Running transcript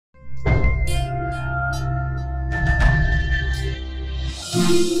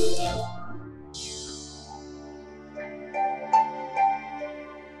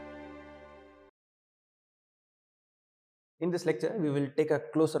In this lecture, we will take a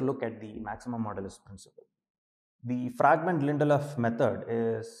closer look at the maximum modulus principle. The Phragmen Lindelof method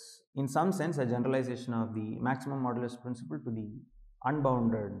is, in some sense, a generalization of the maximum modulus principle to the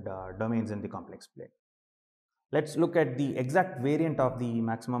unbounded domains in the complex plane. Let's look at the exact variant of the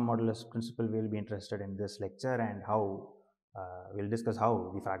maximum modulus principle. We will be interested in this lecture, and how we'll discuss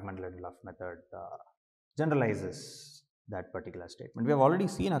how the Phragmen Lindelof method generalizes that particular statement. We have already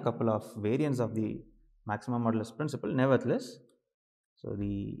seen a couple of variants of the maximum modulus principle. Nevertheless, so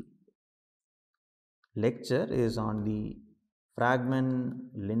the lecture is on the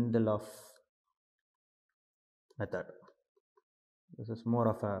Phragmen Lindelof method. This is more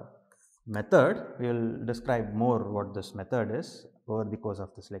of a method. We will describe more what this method is over the course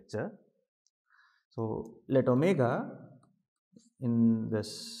of this lecture. So let omega in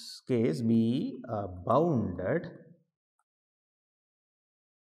this case be a bounded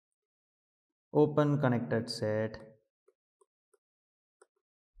open connected set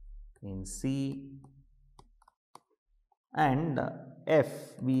in C, and f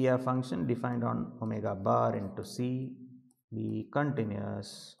be a function defined on omega bar into C, be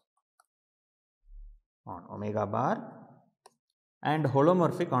continuous on omega bar and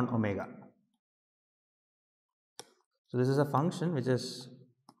holomorphic on omega. So this is a function which is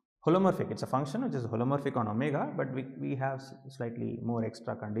holomorphic. It's a function which is holomorphic on omega, but we have slightly more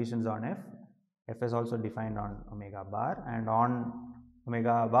extra conditions on f. F is also defined on omega bar, and on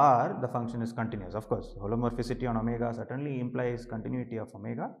omega bar the function is continuous. Of course, holomorphicity on omega certainly implies continuity of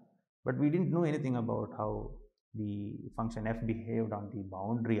omega, but we didn't know anything about how the function f behaved on the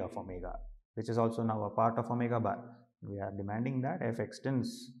boundary of omega, which is also now a part of omega bar. We are demanding that f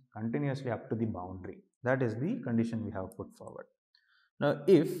extends continuously up to the boundary. That is the condition we have put forward. Now,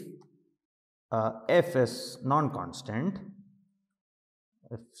 if f is non-constant,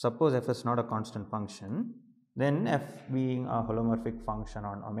 suppose f is not a constant function, then f being a holomorphic function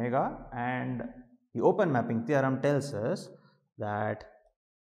on omega, and the open mapping theorem tells us that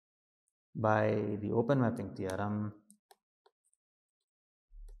by the open mapping theorem,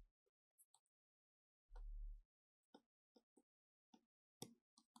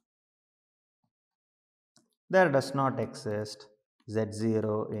 there does not exist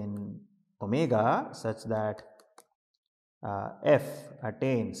z0 in omega such that f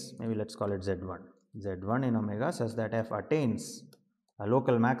attains, maybe let's call it z1 in omega, such that f attains a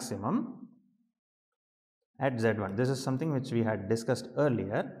local maximum at z1. This is something which we had discussed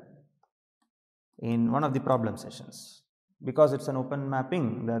earlier in one of the problem sessions. Because it's an open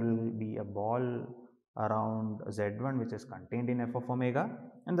mapping, there will be a ball around z1 which is contained in f of omega,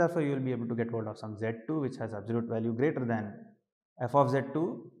 and therefore you will be able to get hold of some z2 which has absolute value greater than f of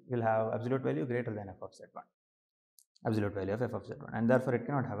z2 will have absolute value greater than f of z1, absolute value of f of z1, and therefore it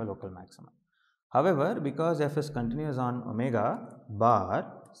cannot have a local maximum. However, because f is continuous on omega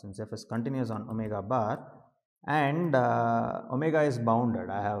bar, since f is continuous on omega bar and omega is bounded,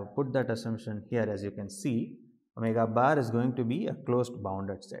 I have put that assumption here. As you can see, omega bar is going to be a closed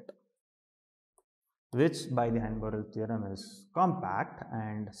bounded set, which by the Heinz-Borel theorem is compact,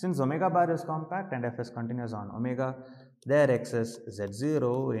 and since omega bar is compact and f is continuous on omega, there exists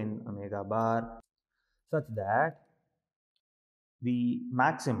z0 in omega bar such that the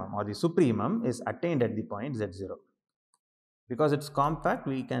maximum or the supremum is attained at the point z0. Because it's compact,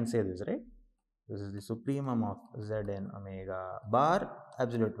 we can say this, right? This is the supremum of z in omega bar,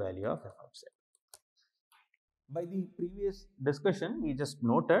 absolute value of f of z. By the previous discussion, we just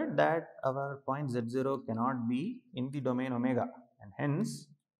noted that our point z0 cannot be in the domain omega, and hence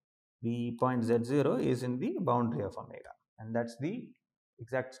the point z0 is in the boundary of omega, and that's the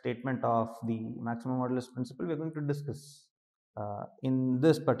exact statement of the maximum modulus principle we are going to discuss in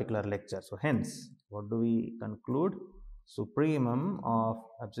this particular lecture. So hence, what do we conclude? Supremum of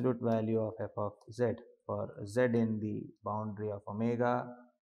absolute value of f of z for z in the boundary of omega,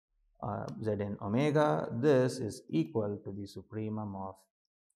 z in omega, this is equal to the supremum of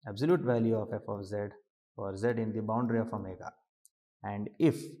absolute value of f of z for z in the boundary of omega. And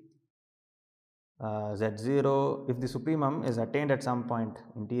if z0, if the supremum is attained at some point,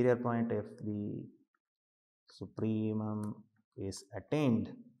 interior point, if the supremum is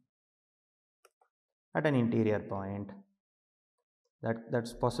attained at an interior point,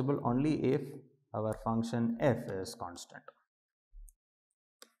 that's possible only if our function f is constant.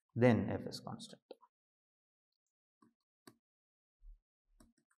 Then f is constant.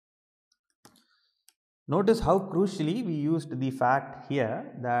 Notice how crucially we used the fact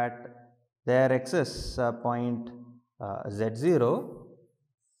here that there exists a point z0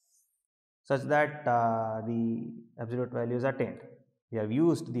 such that the absolute value is attained. We have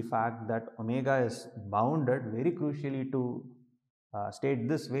used the fact that omega is bounded very crucially to state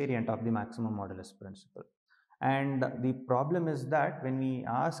this variant of the maximum modulus principle. And the problem is that when we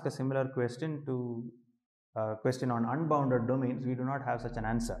ask a similar question to question on unbounded domains, we do not have such an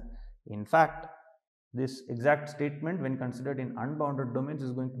answer. In fact, this exact statement when considered in unbounded domains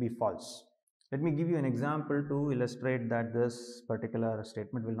is going to be false. Let me give you an example to illustrate that this particular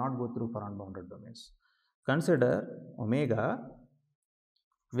statement will not go through for unbounded domains. Consider omega,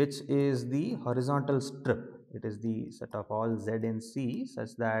 which is the horizontal strip. It is the set of all z in C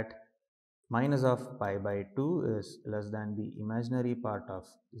such that minus of pi by 2 is less than the imaginary part of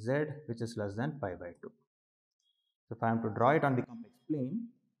z, which is less than pi by 2. So if I am to draw it on the complex plane,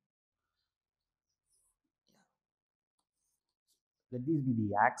 let these be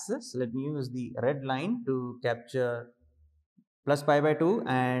the axis. Let me use the red line to capture plus pi by 2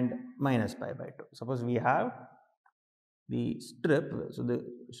 and minus pi by 2. Suppose we have the strip, so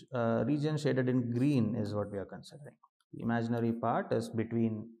the region shaded in green is what we are considering. The imaginary part is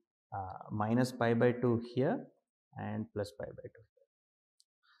between minus pi by 2 here and plus pi by 2 here.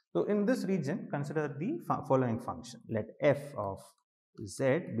 So in this region, consider the following function. Let f of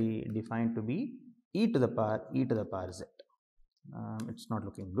z be defined to be e to the power z. It's not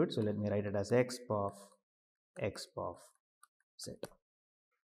looking good, so let me write it as x of z.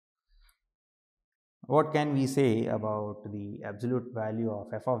 What can we say about the absolute value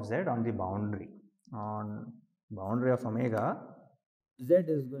of f of z on the boundary? On boundary of omega, z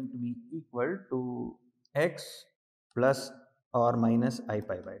is going to be equal to x plus or minus I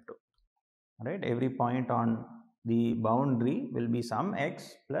pi by 2. Right? Every point on the boundary will be some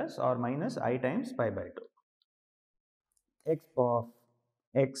x plus or minus I times pi by 2. X of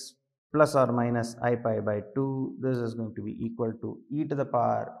x plus or minus I pi by 2, this is going to be equal to e to the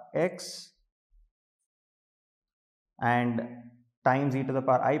power x, and times e to the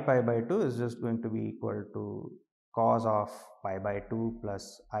power I pi by 2 is just going to be equal to cos of pi by 2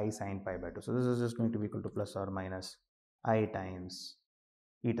 plus I sin pi by 2. So this is just going to be equal to plus or minus I times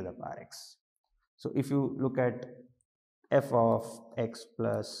e to the power x. So if you look at f of x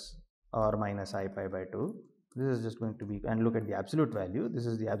plus or minus I pi by 2, this is just going to be, and look at the absolute value, this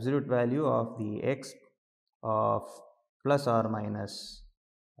is the absolute value of the x of plus or minus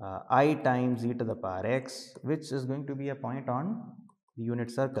I times e to the power x, which is going to be a point on the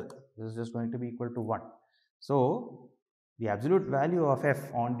unit circle. This is just going to be equal to 1. So the absolute value of f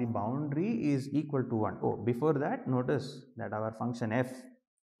on the boundary is equal to 1. Oh, before that, notice that our function f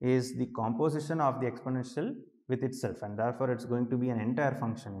is the composition of the exponential with itself, and therefore it's going to be an entire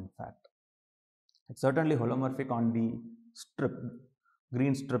function. In fact, it's certainly holomorphic on the strip,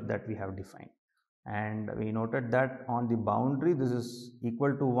 green strip that we have defined, and we noted that on the boundary this is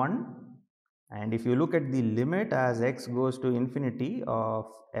equal to 1, and if you look at the limit as x goes to infinity of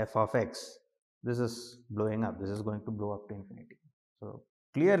f of x, this is blowing up, this is going to blow up to infinity. So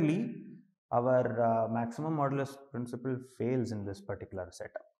clearly our maximum modulus principle fails in this particular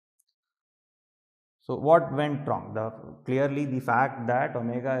setup. So what went wrong? Clearly the fact that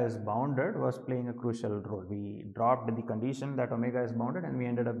omega is bounded was playing a crucial role. We dropped the condition that omega is bounded and we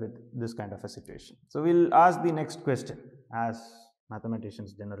ended up with this kind of a situation. So we'll ask the next question, as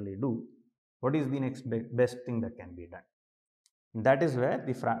mathematicians generally do. What is the next best thing that can be done? And that is where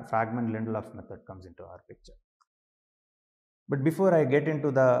the Phragmen Lindelof method comes into our picture. But before I get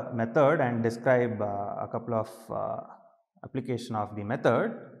into the method and describe a couple of application of the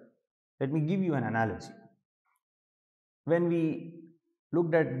method, let me give you an analogy. When we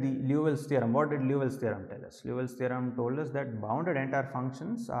looked at the Liouville's theorem, what did Liouville's theorem tell us? Liouville's theorem told us that bounded entire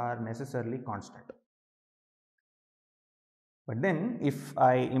functions are necessarily constant. But then if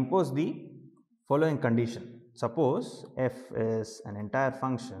I impose the following condition, suppose f is an entire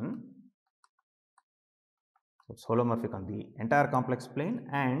function, so it's holomorphic on the entire complex plane,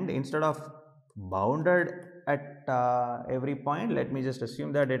 and instead of bounded at every point, let me just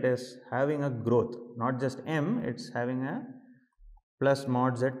assume that it is having a growth, not just m, it's having a plus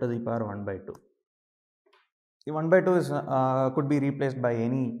mod z to the power 1 by 2. The 1 by 2 is could be replaced by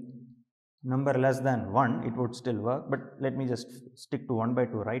any number less than 1, it would still work, but let me just stick to 1 by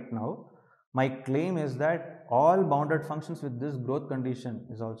 2 right now. My claim is that all bounded functions with this growth condition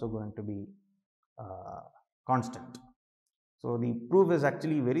is also going to be constant. So the proof is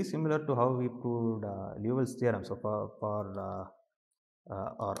actually very similar to how we proved Liouville's theorem. So for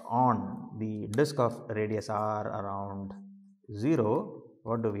or on the disk of radius r around 0,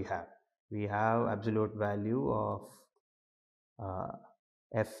 what do we have? We have absolute value of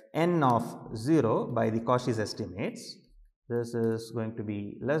fn of 0 by the Cauchy's estimates, this is going to be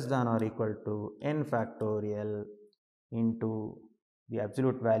less than or equal to n factorial into the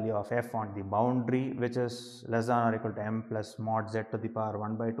absolute value of f on the boundary, which is less than or equal to m plus mod z to the power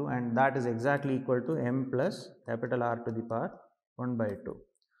 1 by 2, and that is exactly equal to m plus capital R to the power 1 by 2,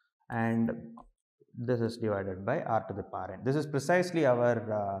 and this is divided by R to the power n. This is precisely our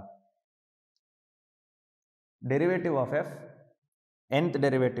derivative of f, nth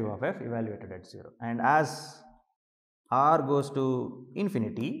derivative of f evaluated at 0, and as R goes to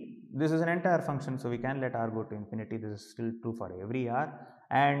infinity, this is an entire function, so we can let R go to infinity. This is still true for every R,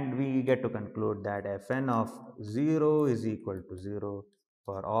 and we get to conclude that fn of 0 is equal to 0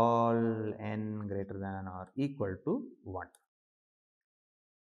 for all n greater than or equal to 1.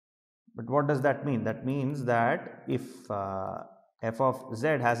 But what does that mean? That means that if f of z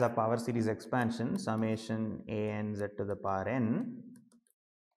has a power series expansion summation a n z to the power n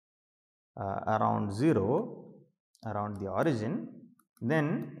around 0, around the origin,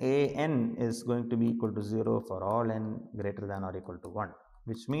 then a n is going to be equal to 0 for all n greater than or equal to 1,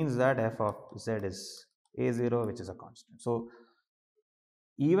 which means that f of z is a0, which is a constant. So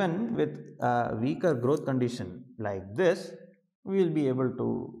even with a weaker growth condition like this, we will be able to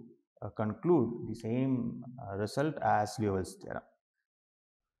conclude the same result as Liouville's theorem.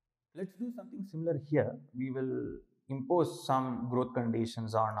 Let's do something similar here. We will impose some growth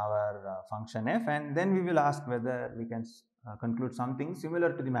conditions on our function f, and then we will ask whether we can conclude something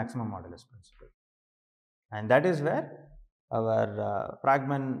similar to the maximum modulus principle, and that is where our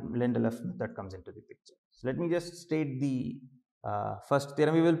Phragmen Lindelof method comes into the picture. So let me just state the first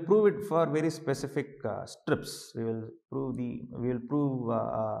theorem. We will prove it for very specific strips. We will prove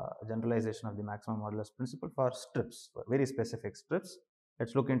generalization of the maximum modulus principle for strips, for very specific strips.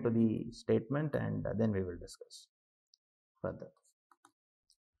 Let's look into the statement, and then we will discuss further.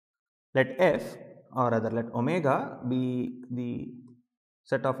 Let f, or rather let omega, be the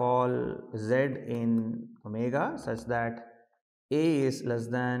set of all z in omega such that a is less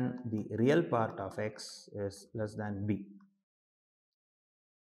than the real part of x is less than b.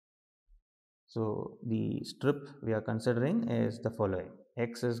 So the strip we are considering is the following: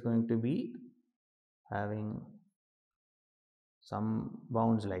 x is going to be having some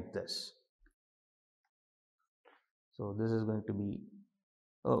bounds like this. So this is going to be,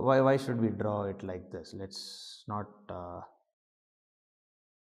 why should we draw it like this? Let's not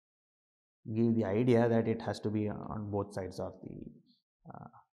give the idea that it has to be on both sides of the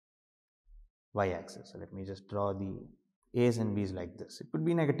y-axis. So let me just draw the a's and b's like this. It could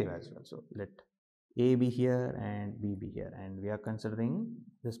be negative as well. So let a be here and b be here, and we are considering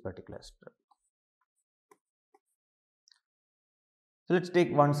this particular strip. So let's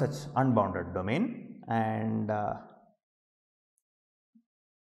take one such unbounded domain, and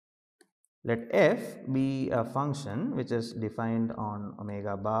let f be a function which is defined on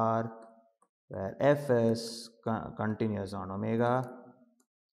omega bar, where f is continuous on omega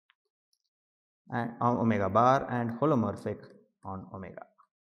and on omega bar and holomorphic on omega,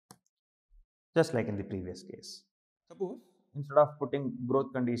 just like in the previous case. Suppose instead of putting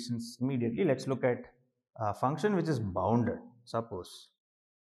growth conditions immediately, let's look at a function which is bounded. Suppose,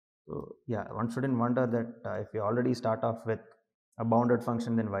 so yeah, one shouldn't wonder that if we already start off with a bounded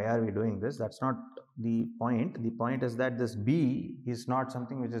function, then why are we doing this? That's not the point. The point is that this b is not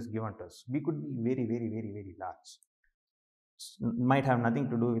something which is given to us. B could be very, very, very, very large. It might have nothing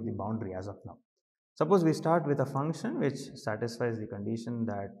to do with the boundary as of now. Suppose we start with a function which satisfies the condition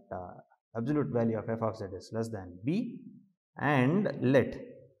that absolute value of f of z is less than b, and let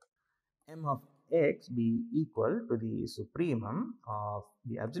m of x be equal to the supremum of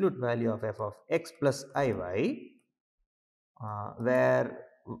the absolute value of f of x plus iy, where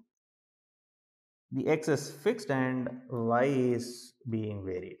the x is fixed and y is being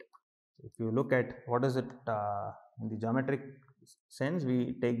varied. If you look at what is it in the geometric sense,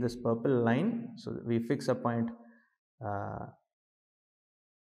 we take this purple line, so we fix a point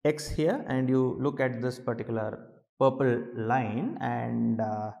x here, and you look at this particular purple line and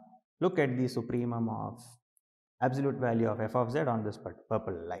look at the supremum of absolute value of f of z on this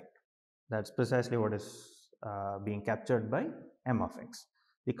purple line. That's precisely what is being captured by m of x.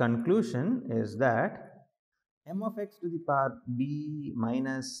 The conclusion is that m of x to the power b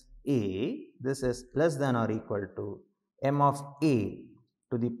minus a, this is less than or equal to m of a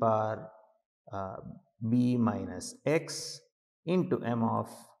to the power b minus x into m of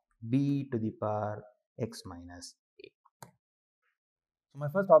b to the power x minus a. So my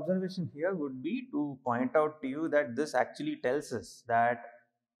first observation here would be to point out to you that this actually tells us that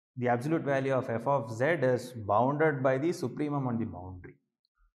the absolute value of f of z is bounded by the supremum on the boundary.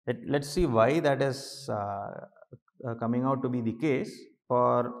 Let's see why that is coming out to be the case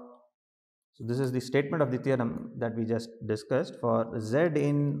for, so this is the statement of the theorem that we just discussed. For z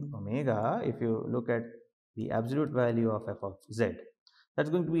in omega, if you look at the absolute value of f of z, that's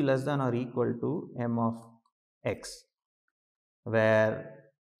going to be less than or equal to m of x, where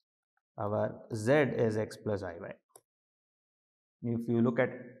our z is x plus iy. If you look at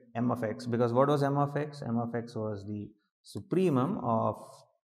m of x, because what was m of x? M of x was the supremum of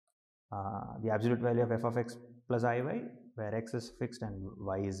the absolute value of f of x plus iy, where x is fixed and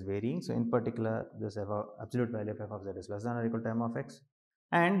y is varying. So in particular, this absolute value of f of z is less than or equal to m of x,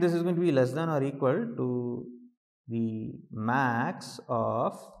 and this is going to be less than or equal to the max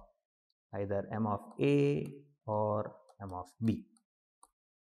of either m of a or m of b.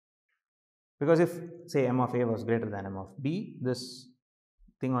 Because if, say, m of a was greater than m of b, this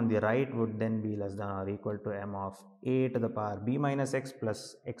thing on the right would then be less than or equal to m of a to the power b minus x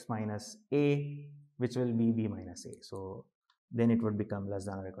plus x minus a, which will be b minus a. So then it would become less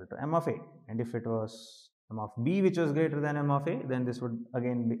than or equal to m of a. And if it was m of b which was greater than m of a, then this would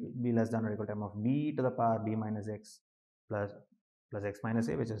again be less than or equal to m of b to the power b minus x plus x minus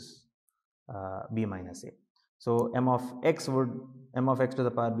a, which is b minus a. So m of x to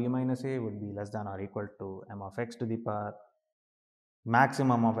the power b minus a would be less than or equal to m of x to the power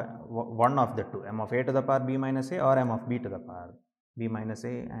maximum of one of the two, m of a to the power b minus a or m of b to the power b minus a,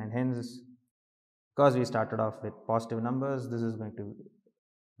 and hence, because we started off with positive numbers, this is going to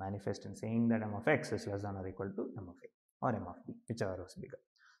manifest in saying that m of x is less than or equal to m of a or m of b, whichever was bigger.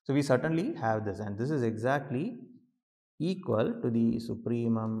 So we certainly have this, and this is exactly equal to the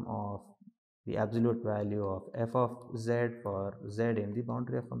supremum of the absolute value of f of z for z in the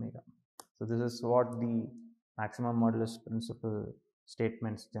boundary of omega. So this is what the maximum modulus principle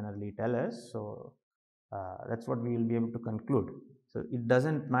statements generally tell us. So that's what we will be able to conclude. So it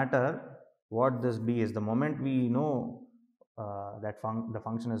doesn't matter what this b is. The moment we know that the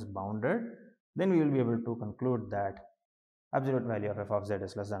function is bounded, then we will be able to conclude that absolute value of f of z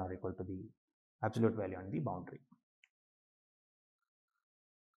is less than or equal to the absolute value on the boundary.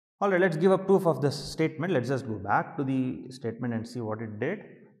 Alright, let's give a proof of this statement. Let's just go back to the statement and see what it did.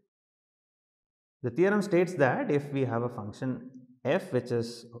 The theorem states that if we have a function f which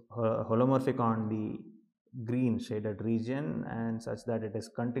is holomorphic on the green shaded region and such that it is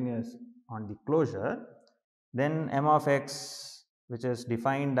continuous on the closure, then m of x, which is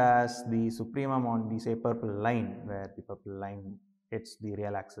defined as the supremum on the, say, purple line, where the purple line hits the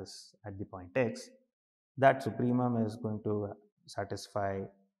real axis at the point x, that supremum is going to satisfy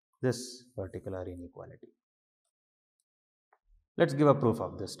this particular inequality. Let's give a proof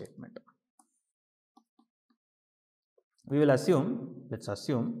of this statement. We will assume, let's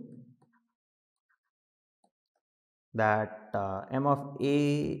assume that m of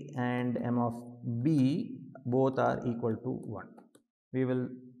a and m of b both are equal to 1. We will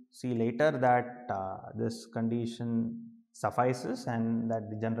see later that this condition suffices and that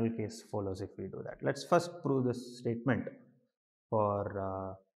the general case follows if we do that. Let's first prove this statement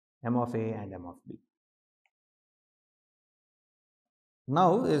for m of a and m of b.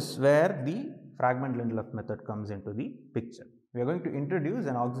 Now is where the Phragmen Lindelof method comes into the picture. We are going to introduce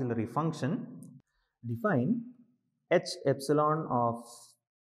an auxiliary function, define h epsilon of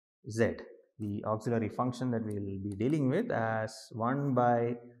z, the auxiliary function that we will be dealing with, as 1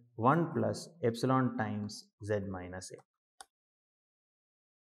 by 1 plus epsilon times z minus a.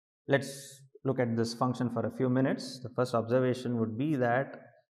 Let's look at this function for a few minutes. The first observation would be that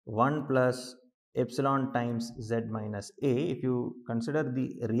 1 plus epsilon times z minus a, if you consider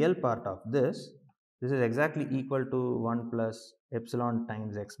the real part of this is exactly equal to 1 plus epsilon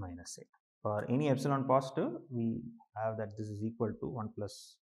times x minus a. For any epsilon positive, we have that this is equal to 1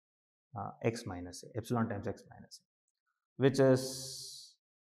 plus x minus a, epsilon times x minus a, which is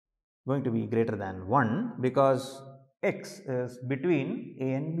going to be greater than 1 because x is between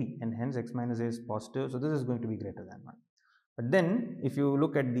a and b, and hence x minus a is positive, so this is going to be greater than 1. But then if you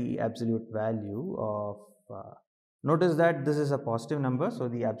look at the absolute value of, notice that this is a positive number, so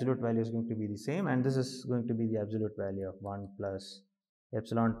the absolute value is going to be the same, and this is going to be the absolute value of 1 plus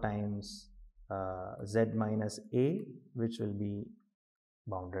epsilon times z minus a, which will be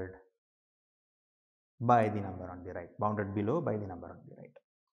bounded by the number on the right, bounded below by the number on the right.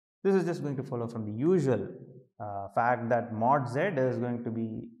 This is just going to follow from the usual fact that mod z is going to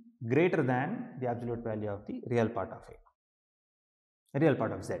be greater than the absolute value of the real part of a, real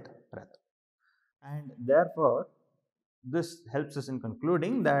part of z rather. And therefore, this helps us in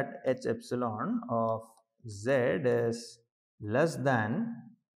concluding that h epsilon of z is less than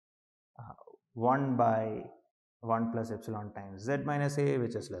 1 by 1 plus epsilon times z minus a,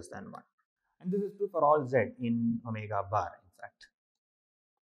 which is less than 1. And this is true for all z in omega bar, in fact.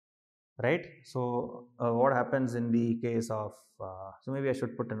 Right? So what happens in the case of, so maybe I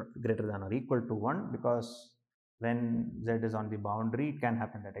should put greater than or equal to 1, because when z is on the boundary, it can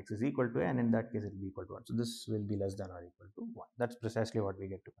happen that x is equal to a, and in that case it will be equal to 1. So this will be less than or equal to 1. That's precisely what we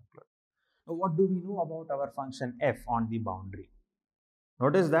get to conclude. Now what do we know about our function f on the boundary?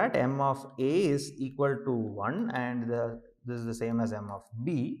 Notice that m of a is equal to 1, and this is the same as m of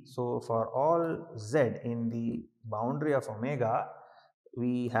b. So for all z in the boundary of omega,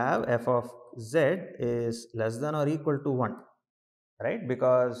 we have f of z is less than or equal to 1, right?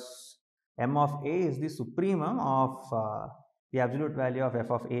 Because m of a is the supremum of the absolute value of f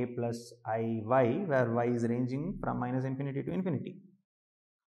of a plus I y, where y is ranging from minus infinity to infinity.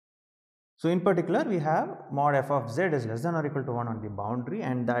 So in particular, we have mod f of z is less than or equal to 1 on the boundary,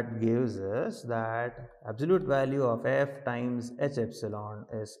 and that gives us that absolute value of f times h epsilon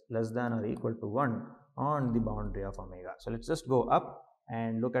is less than or equal to 1 on the boundary of omega. So let's just go up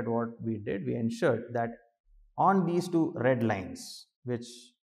and look at what we did. We ensured that on these two red lines, which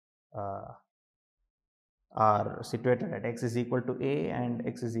are situated at x is equal to a and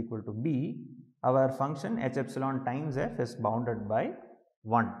x is equal to b, our function h epsilon times f is bounded by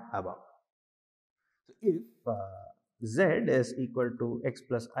 1 above. So if z is equal to x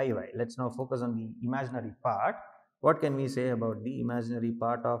plus iy, let's now focus on the imaginary part. What can we say about the imaginary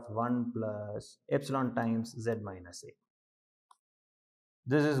part of 1 plus epsilon times z minus a?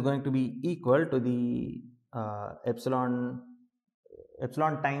 This is going to be equal to the epsilon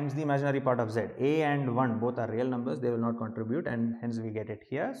times the imaginary part of z. A and 1 both are real numbers, they will not contribute, and hence we get it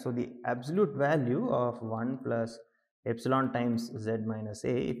here. So the absolute value of 1 plus epsilon times z minus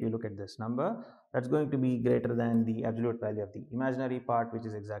a, if you look at this number, that's going to be greater than the absolute value of the imaginary part, which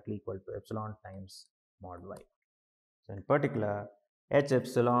is exactly equal to epsilon times mod y. So in particular, h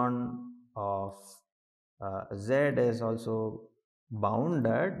epsilon of z is also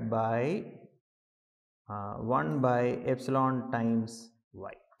bounded by 1 by epsilon times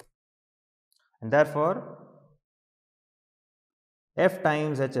y, and therefore f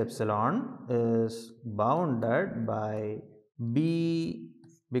times h epsilon is bounded by b,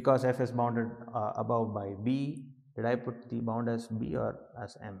 because f is bounded above by b. Did I put the bound as b or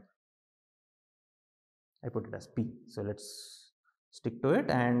as m? I put it as p. So let's stick to it,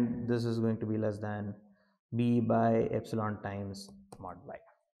 and this is going to be less than b by epsilon times mod y.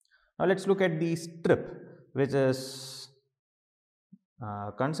 Now let's look at the strip, which is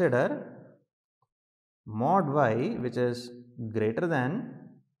consider mod y, which is greater than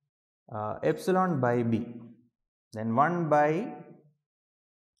epsilon by b, then 1 by,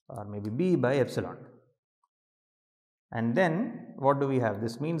 or maybe b by epsilon. And then what do we have?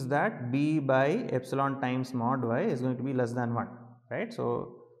 This means that b by epsilon times mod y is going to be less than 1, right?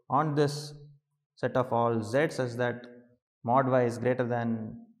 So on this set of all z such that mod y is greater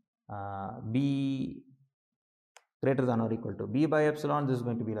than b greater than or equal to b by epsilon, this is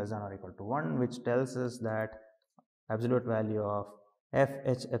going to be less than or equal to 1, which tells us that absolute value of f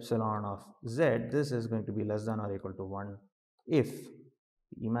h epsilon of z, this is going to be less than or equal to 1 if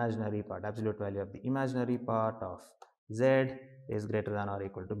the imaginary part, absolute value of the imaginary part of z is greater than or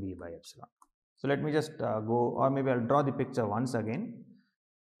equal to b by epsilon. So let me just go, or maybe I'll draw the picture once again.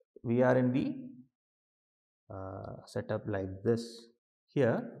 We are in the setup like this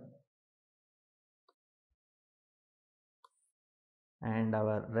here, and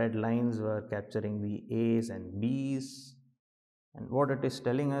our red lines were capturing the A's and B's, and what it is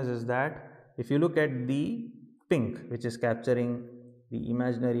telling us is that if you look at the pink, which is capturing the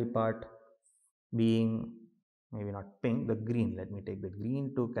imaginary part being, maybe not pink, the green, let me take the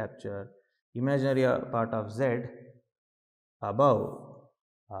green to capture imaginary part of z above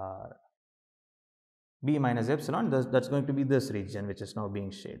b minus epsilon, that's going to be this region which is now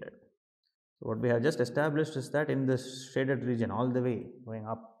being shaded. So what we have just established is that in this shaded region, all the way going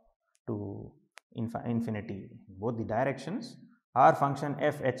up to infinity in both the directions, our function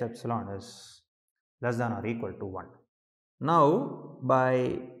f h epsilon is less than or equal to 1. Now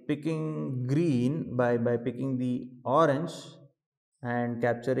by picking green, by picking the orange and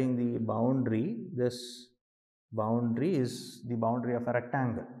capturing the boundary, this boundary is the boundary of a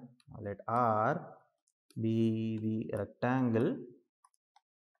rectangle. Now let R be the rectangle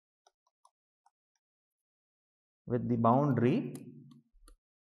with the boundary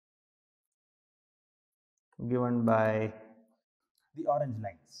given by the orange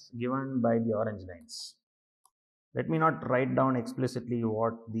lines. Let me not write down explicitly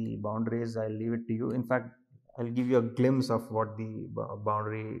what the boundary is, I'll leave it to you. In fact, I'll give you a glimpse of what the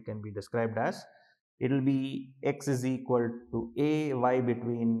boundary can be described as. It will be x is equal to a, y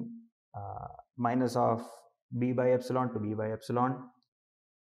between minus of b by epsilon to b by epsilon.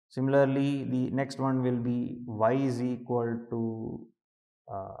 Similarly, the next one will be y is equal to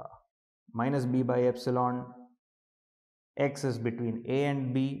minus b by epsilon. X is between a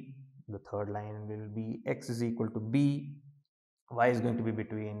and b. The third line will be x is equal to b. Y is going to be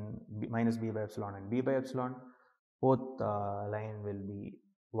between minus b by epsilon and b by epsilon. Fourth line will be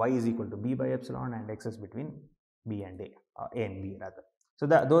y is equal to b by epsilon, and x is between b and a and b rather. So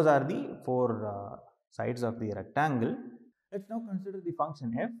those are the four sides of the rectangle. Let's now consider the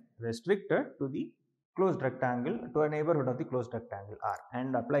function f restricted to the closed rectangle, to a neighborhood of the closed rectangle R,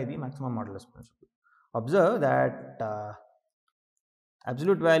 and apply the maximum modulus principle. Observe that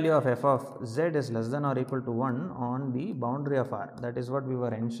absolute value of f of z is less than or equal to 1 on the boundary of R. That is what we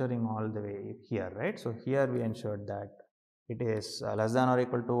were ensuring all the way here, right? So here we ensured that it is less than or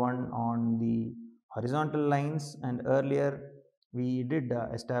equal to 1 on the horizontal lines, and earlier we did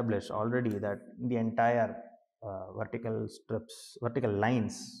establish already that the entire vertical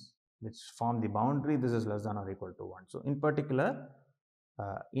lines which form the boundary, this is less than or equal to 1. So in particular,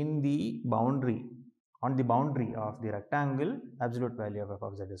 in the boundary, on the boundary of the rectangle, absolute value of f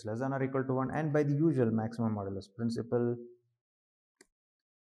of z is less than or equal to 1, and by the usual maximum modulus principle,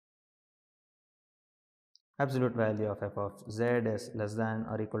 absolute value of f of z is less than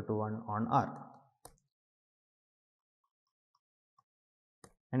or equal to 1 on R.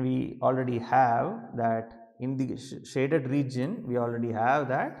 And we already have that in the shaded region, we already have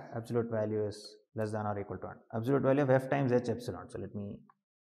that absolute value is less than or equal to 1. Absolute value of f times h epsilon. So let me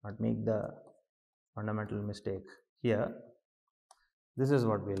not make the fundamental mistake here. This is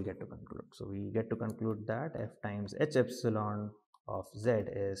what we will get to conclude. So we get to conclude that f times h epsilon of z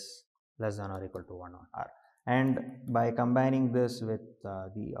is less than or equal to 1 on R. And by combining this with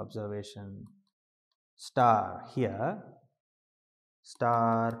the observation star here,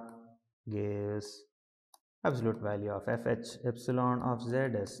 star gives absolute value of fh epsilon of z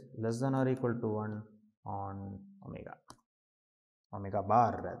is less than or equal to 1 on omega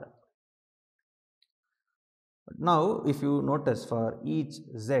bar rather. But now if you notice, for each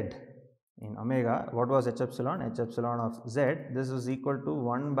z in omega, what was h epsilon? H epsilon of z, this is equal to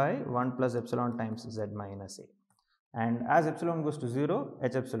 1 by 1 plus epsilon times z minus a. And as epsilon goes to 0,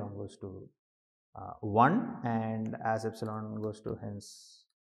 h epsilon goes to 1, and as epsilon goes to hence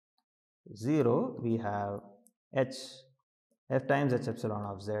 0, we have f times h epsilon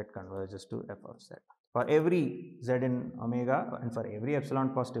of z converges to f of z. For every z in omega and for every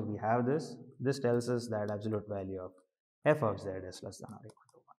epsilon positive, we have this. This tells us that absolute value of f of z is less than or equal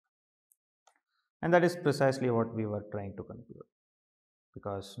to 1. And that is precisely what we were trying to conclude,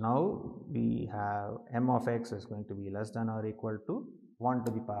 because now we have m of x is going to be less than or equal to 1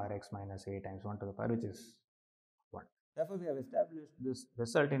 to the power x minus a times 1 to the power, which is 1. Therefore, we have established this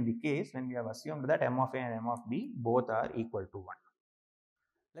result in the case when we have assumed that m of a and m of b both are equal to 1.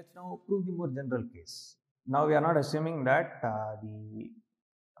 Let's now prove the more general case. Now we are not assuming that the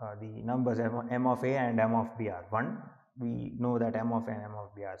numbers m of a and m of b are 1. We know that m of a and m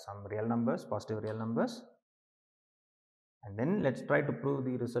of b are some real numbers, positive real numbers. And then let's try to prove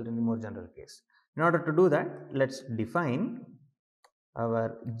the result in the more general case. In order to do that, let's define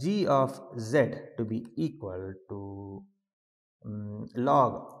our g of z to be equal to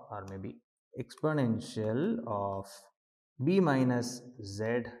log, or maybe exponential of b minus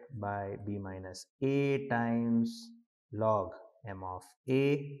z by b minus a times log m of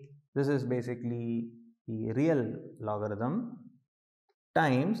a. This is basically the real logarithm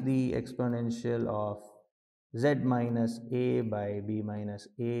times the exponential of z minus a by b minus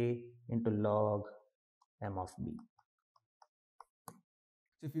a into log m of b.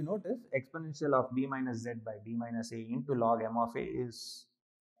 So if you notice, exponential of b minus z by b minus a into log m of a is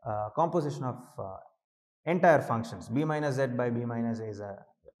a composition of entire functions. B minus z by b minus a is a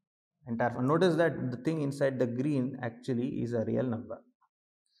entire. Notice that the thing inside the green actually is a real number.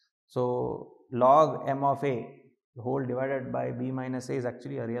 So log m of a, the whole divided by b minus a, is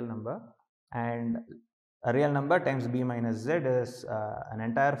actually a real number, and a real number times b minus z is an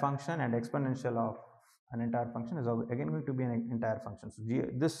entire function, and exponential of an entire function is again going to be an entire function. So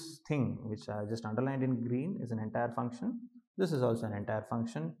this thing which I just underlined in green is an entire function. This is also an entire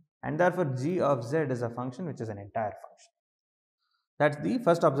function, and therefore g of z is a function which is an entire function. That's the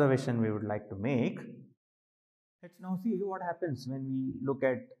first observation we would like to make. Let's now see what happens when we look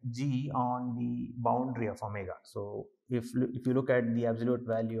at g on the boundary of omega. So if you look at the absolute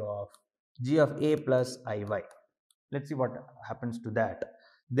value of g of a plus iy, let's see what happens to that.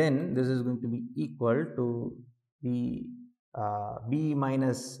 Then this is going to be equal to the b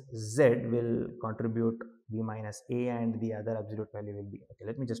minus z will contribute b minus a, and the other absolute value will be, okay,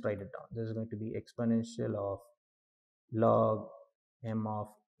 let me just write it down. This is going to be exponential of log m of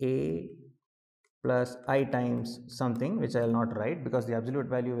a plus I times something, which I will not write because the absolute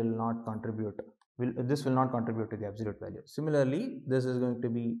value will not contribute, this will not contribute to the absolute value. Similarly, this is going to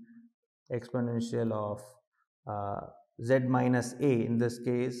be exponential of z minus a. In this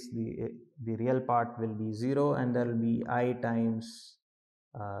case, the real part will be 0 and there will be I times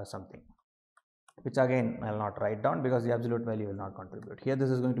something, which again I will not write down because the absolute value will not contribute. Here this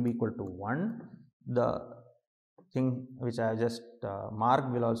is going to be equal to 1. The thing which I have just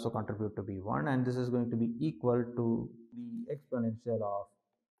marked will also contribute to be 1, and this is going to be equal to the exponential of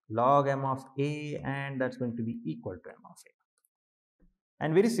log m of a, and that's going to be equal to m of a.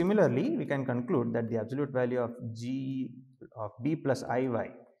 And very similarly, we can conclude that the absolute value of g of b plus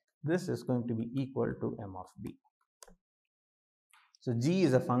iy, this is going to be equal to m of b. So g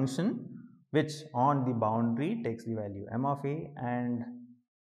is a function which on the boundary takes the value m of a, and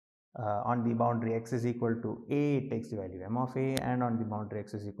on the boundary x is equal to a, it takes the value m of a, and on the boundary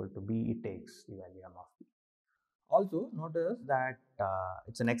x is equal to b, it takes the value m of b. Also notice that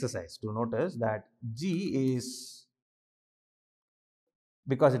it's an exercise to notice that g is,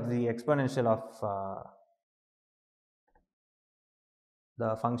 because it's the exponential of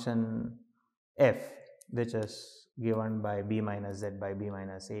the function f, which is given by b minus z by b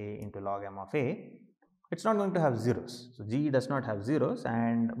minus a into log m of a, it's not going to have zeros. So g does not have zeros,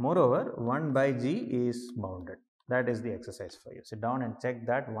 and moreover 1 by g is bounded. That is the exercise for you. Sit down and check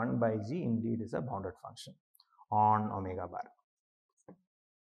that 1 by g indeed is a bounded function on omega bar.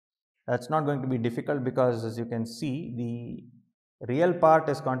 That's not going to be difficult because, as you can see, the real part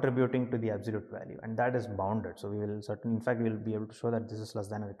is contributing to the absolute value, and that is bounded. So we will certainly, in fact, we will be able to show that this is less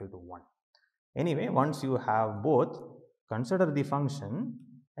than or equal to 1. Anyway, once you have both, consider the function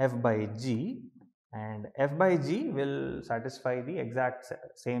f by g, and f by g will satisfy the exact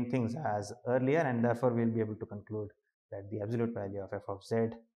same things as earlier, and therefore we will be able to conclude that the absolute value of f of z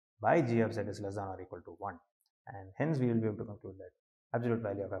by g of z is less than or equal to 1, and hence we will be able to conclude that absolute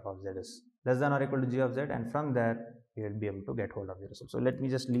value of f of z is less than or equal to g of z, and from there we will be able to get hold of the result. So let me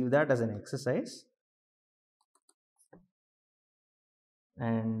just leave that as an exercise,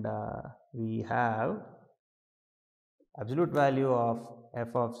 and we have absolute value of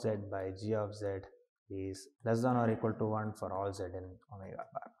f of z by g of z is less than or equal to 1 for all z in omega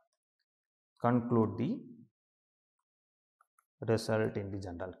bar. Conclude the result in the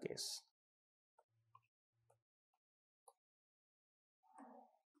general case.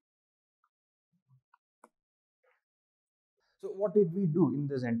 So what did we do in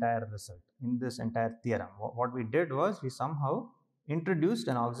this entire result, in this entire theorem? What we did was we somehow introduced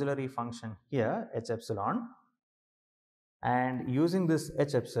an auxiliary function here, h epsilon, and using this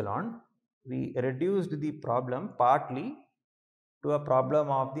h epsilon, we reduced the problem partly to a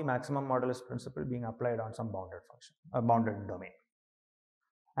problem of the maximum modulus principle being applied on some bounded function, a bounded domain.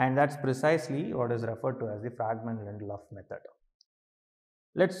 And that's precisely what is referred to as the Phragmen Lindelof method.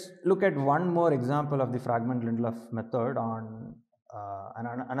 Let's look at one more example of the Phragmen Lindelof method on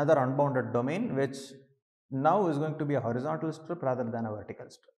another unbounded domain, which now is going to be a horizontal strip rather than a vertical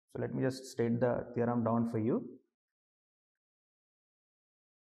strip. So let me just state the theorem down for you.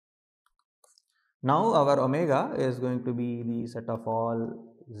 Now our omega is going to be the set of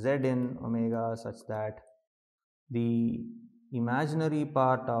all z in omega such that the imaginary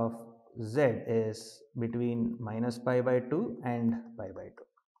part of z is between minus pi by 2 and pi by 2.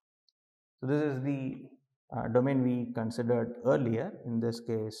 So this is the domain we considered earlier. In this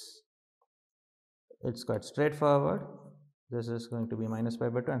case, it's quite straightforward. This is going to be minus pi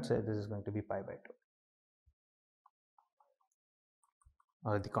by 2, and say this is going to be pi by 2,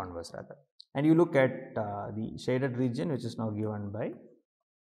 or the converse rather. And you look at the shaded region, which is now given by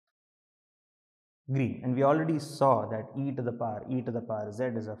green, and we already saw that e to the power z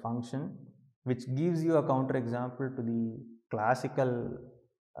is a function which gives you a counterexample to the classical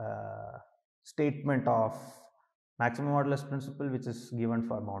statement of maximum modulus principle, which is given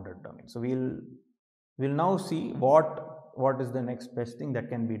for bounded domain. So we'll now see what is the next best thing that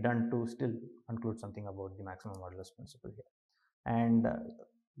can be done to still conclude something about the maximum modulus principle here. And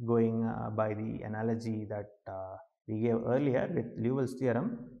going by the analogy that we gave earlier with Liouville's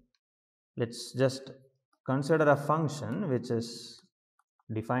theorem, let's just consider a function which is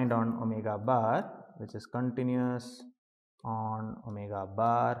defined on omega bar, which is continuous on omega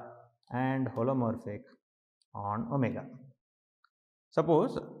bar and holomorphic on omega.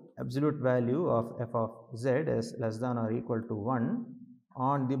 Suppose absolute value of f of z is less than or equal to 1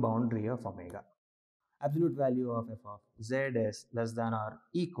 on the boundary of omega. Absolute value of f of z is less than or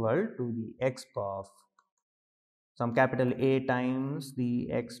equal to the exp of some capital A times the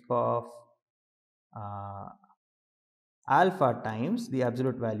exp of alpha times the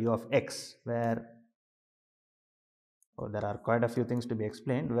absolute value of x, where there are quite a few things to be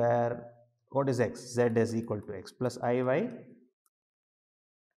explained, where what is x? Z is equal to x plus iy.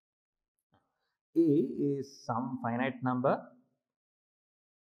 A is some finite number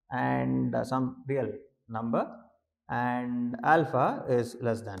and some real number, and alpha is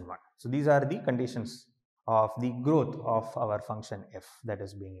less than 1. So these are the conditions of the growth of our function f that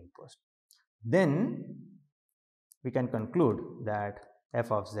is being imposed. Then we can conclude that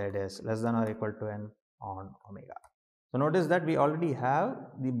f of z is less than or equal to n on omega. So notice that we already have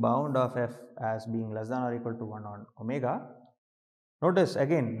the bound of f as being less than or equal to 1 on omega. Notice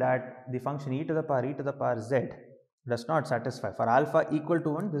again that the function e to the power z does not satisfy. For alpha equal to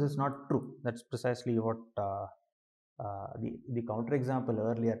 1, this is not true. That's precisely what the counter example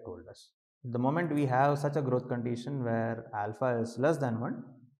earlier told us. The moment we have such a growth condition where alpha is less than 1,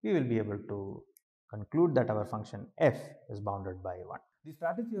 we will be able to conclude that our function f is bounded by 1. The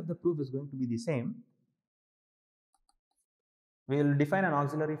strategy of the proof is going to be the same. We will define an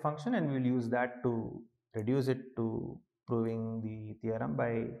auxiliary function and we will use that to reduce it to proving the theorem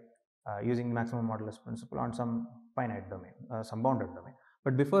by using the maximum modulus principle on some finite domain, some bounded domain.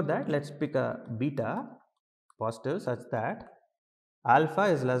 But before that, let's pick a beta positive such that alpha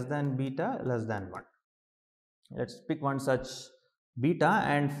is less than beta less than 1. Let's pick one such beta,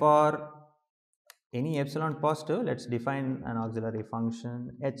 and for any epsilon positive, let's define an auxiliary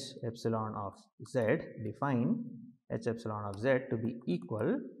function h epsilon of z, define h epsilon of z to be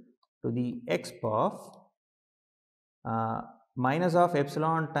equal to the exp of minus of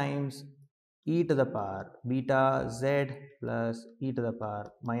epsilon times e to the power beta z plus e to the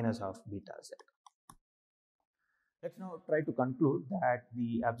power minus of beta z. Let's now try to conclude that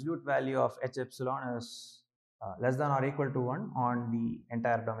the absolute value of h epsilon is less than or equal to 1 on the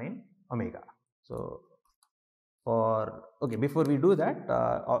entire domain omega. So before we do that,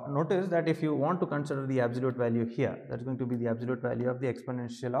 notice that if you want to consider the absolute value here, that's going to be the absolute value of the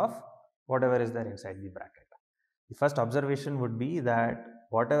exponential of whatever is there inside the bracket. The first observation would be that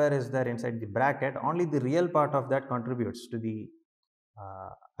whatever is there inside the bracket, only the real part of that contributes to the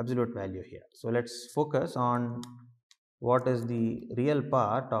absolute value here. So let's focus on what is the real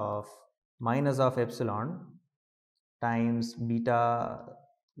part of minus of epsilon times beta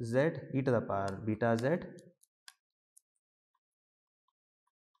z e to the power beta z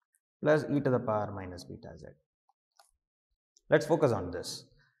plus e to the power minus beta z. Let's focus on this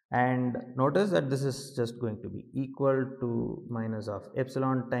and notice that this is just going to be equal to minus of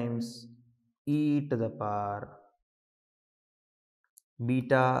epsilon times e to the power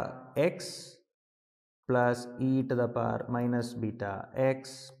beta x plus e to the power minus beta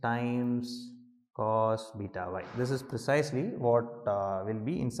x times cos beta y. This is precisely what will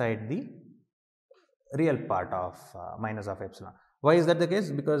be inside the real part of minus of epsilon. Why is that the case?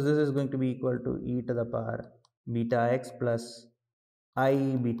 Because this is going to be equal to e to the power beta x plus I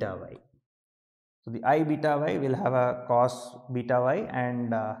beta y. So the I beta y will have a cos beta y,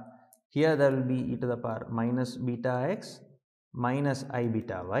 and here there will be e to the power minus beta x minus I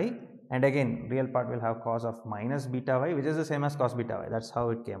beta y, and again real part will have cos of minus beta y, which is the same as cos beta y. That's how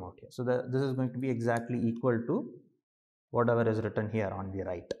it came out here. So this is going to be exactly equal to whatever is written here on the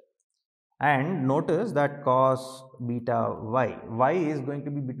right. And notice that cos beta y is going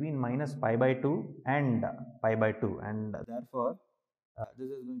to be between minus pi by 2 and pi by 2, and therefore this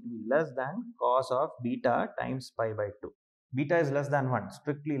is going to be less than cos of beta times pi by 2. Beta is less than 1,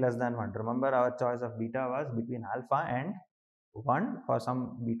 strictly less than 1. Remember, our choice of beta was between alpha and 1 for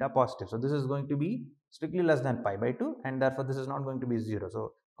some beta positive. So this is going to be strictly less than pi by 2, and therefore this is not going to be 0.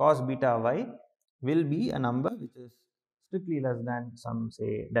 So cos beta y will be a number which is strictly less than some,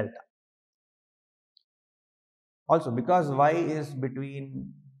 say, delta. Also, because y is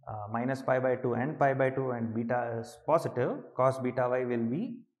between minus pi by 2 and pi by 2 and beta is positive, cos beta y will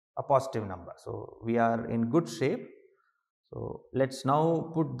be a positive number. So we are in good shape. So let's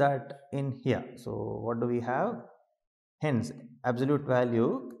now put that in here. So what do we have? Hence, absolute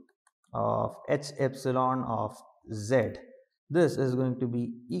value of h epsilon of z, this is going to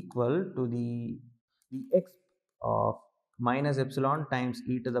be equal to the x of minus epsilon times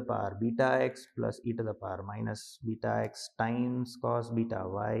e to the power beta x plus e to the power minus beta x times cos beta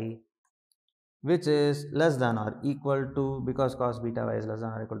y, which is less than or equal to, because cos beta y is less than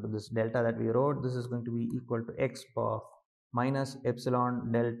or equal to this delta that we wrote, this is going to be equal to x of minus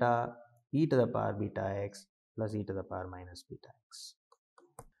epsilon delta e to the power beta x plus e to the power minus beta x.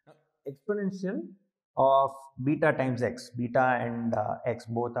 Now, exponential of beta times x. Beta and x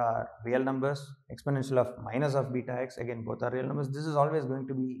both are real numbers. Exponential of minus of beta x, again both are real numbers. This is always going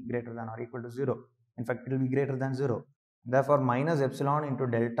to be greater than or equal to 0. In fact, it will be greater than 0. Therefore, minus epsilon into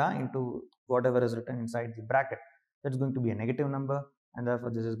delta into whatever is written inside the bracket, that's going to be a negative number, and therefore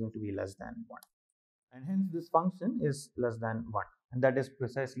this is going to be less than 1. And hence this function is less than 1. And that is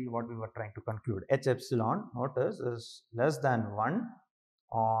precisely what we were trying to conclude. H epsilon, notice, is less than 1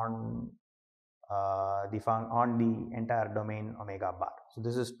 on on the entire domain omega bar. So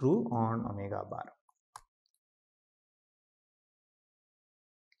this is true on omega bar.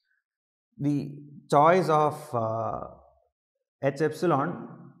 The choice of H epsilon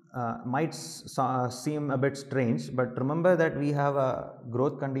might seem a bit strange, but remember that we have a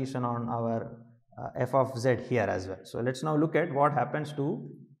growth condition on our f of z here as well. So let's now look at what happens to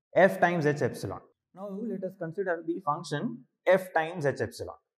f times h epsilon. Now let us consider the function f times h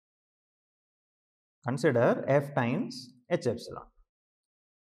epsilon. Consider f times h epsilon.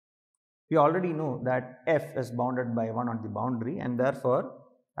 We already know that f is bounded by 1 on the boundary, and therefore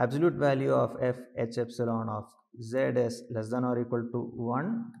absolute value of f h epsilon of z is less than or equal to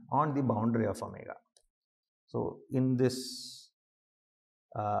 1 on the boundary of omega. So in this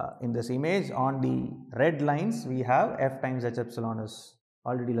image, on the red lines we have f times h epsilon is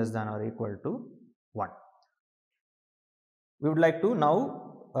already less than or equal to 1. We would like to now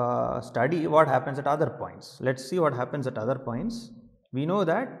study what happens at other points. Let's see what happens at other points. We know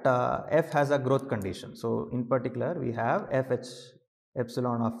that f has a growth condition. So in particular, we have f h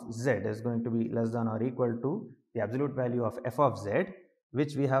epsilon of z is going to be less than or equal to the absolute value of f of z,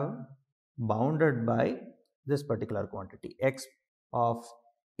 which we have bounded by this particular quantity x of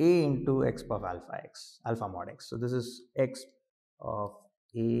a into x of alpha x, alpha mod x. So this is x of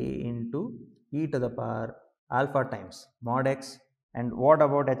a into e to the power alpha times mod x. And what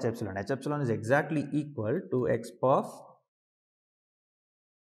about h epsilon? H epsilon is exactly equal to x of,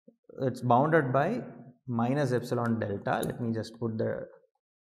 it's bounded by minus epsilon delta. Let me just put the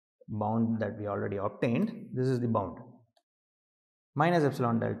bound that we already obtained. This is the bound. Minus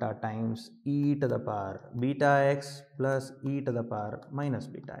epsilon delta times e to the power beta x plus e to the power minus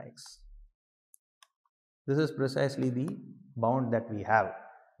beta x. This is precisely the bound that we have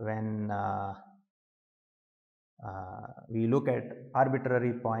when we look at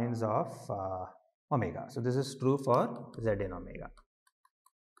arbitrary points of omega. So this is true for z in omega.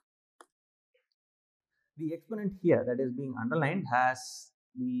 The exponent here that is being underlined has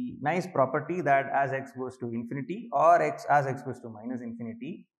the nice property that as x goes to infinity or as x goes to minus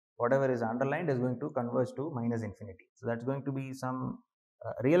infinity, whatever is underlined is going to converge to minus infinity. So that's going to be some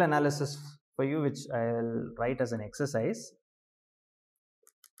real analysis for you, which I'll write as an exercise.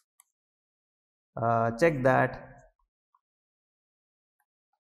 Check that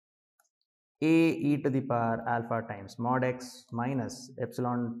a e to the power alpha times mod x minus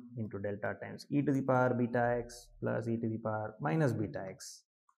epsilon into delta times e to the power beta x plus e to the power minus beta x.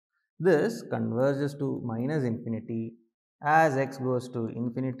 This converges to minus infinity as x goes to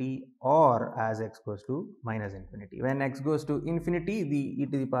infinity or as x goes to minus infinity. When x goes to infinity, the e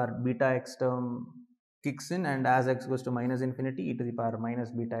to the power beta x term kicks in, and as x goes to minus infinity, e to the power minus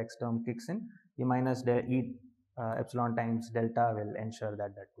beta x term kicks in. The minus epsilon times delta will ensure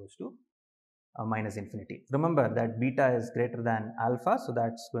that that goes to minus infinity. Remember that beta is greater than alpha, so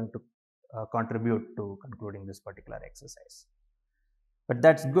that's going to contribute to concluding this particular exercise. But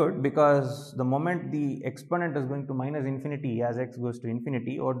that's good, because the moment the exponent is going to minus infinity as x goes to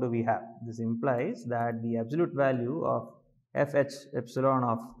infinity, what do we have? This implies that the absolute value of fh epsilon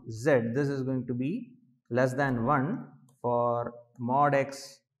of z, this is going to be less than 1 for mod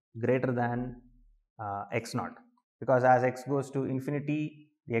x greater than x naught, because as x goes to infinity,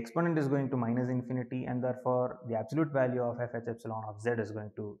 the exponent is going to minus infinity, and therefore the absolute value of fh epsilon of z is going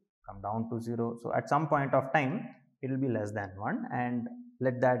to come down to 0. So at some point of time, it will be less than 1, and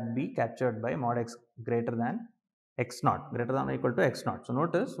let that be captured by mod x greater than x naught, greater than or equal to x naught. So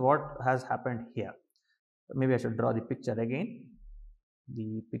notice what has happened here. Maybe I should draw the picture again.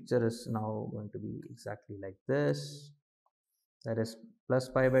 The picture is now going to be exactly like this. There is plus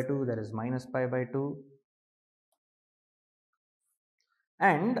pi by 2, there is minus pi by 2,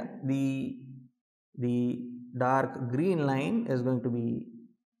 and the dark green line is going to be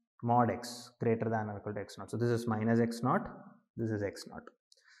mod x greater than or equal to x naught. So this is minus x naught, this is x naught.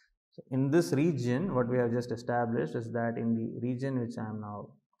 So in this region, what we have just established is that in the region which I am now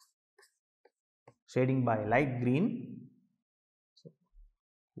shading by light green, so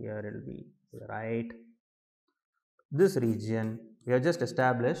here it will be to the right, this region we have just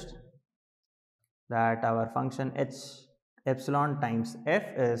established that our function h epsilon times f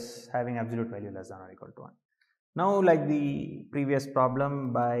is having absolute value less than or equal to 1. Now, like the previous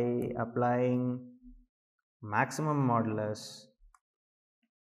problem, by applying maximum modulus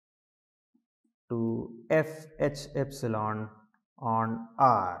to f h epsilon on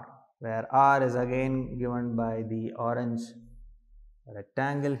R, where R is again given by the orange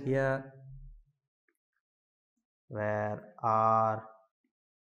rectangle here, where R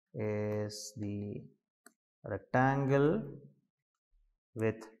is the rectangle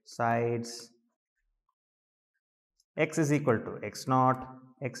with sides x is equal to x naught,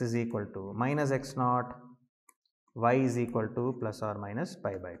 x is equal to minus x naught, y is equal to plus or minus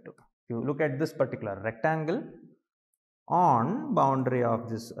pi by 2. If you look at this particular rectangle, on boundary of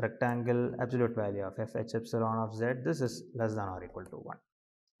this rectangle, absolute value of f h epsilon of z, this is less than or equal to 1.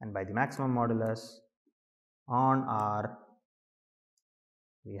 And by the maximum modulus on R,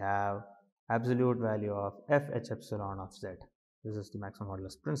 we have absolute value of f h epsilon of z. This is the maximum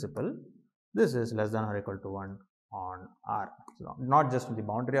modulus principle. This is less than or equal to 1 on R. So not just on the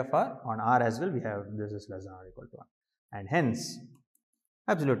boundary of R, on R as well, we have this is less than or equal to 1. And hence,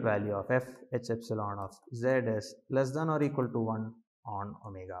 absolute value of f h epsilon of z is less than or equal to 1 on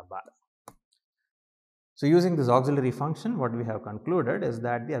omega bar. So using this auxiliary function, what we have concluded is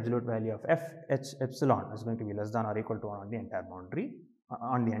that the absolute value of f h epsilon is going to be less than or equal to 1 on the entire boundary,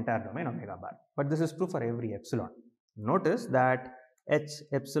 on the entire domain omega bar. But this is true for every epsilon. Notice that h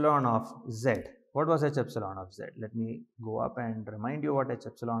epsilon of z, what was h epsilon of z? Let me go up and remind you what h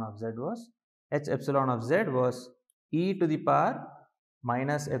epsilon of z was. H epsilon of z was e to the power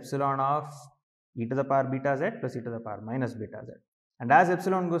minus epsilon of e to the power beta z plus e to the power minus beta z. And as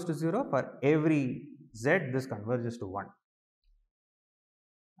epsilon goes to 0, for every z, this converges to 1.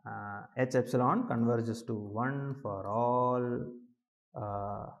 H epsilon converges to 1 for all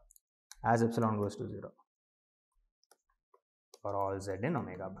as epsilon goes to 0 for all z in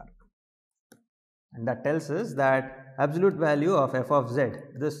omega bar. And that tells us that absolute value of f of z,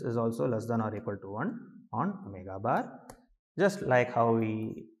 this is also less than or equal to 1 on omega bar, just like how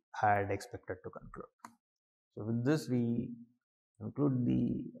we had expected to conclude. So with this, we conclude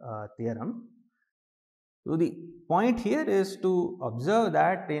the theorem. So the point here is to observe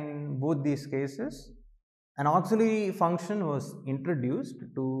that in both these cases, an auxiliary function was introduced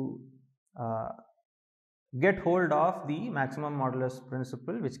to get hold of the maximum modulus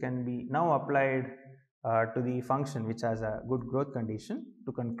principle, which can be now applied to the function which has a good growth condition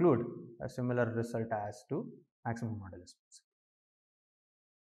to conclude a similar result as to maximum modulus principle.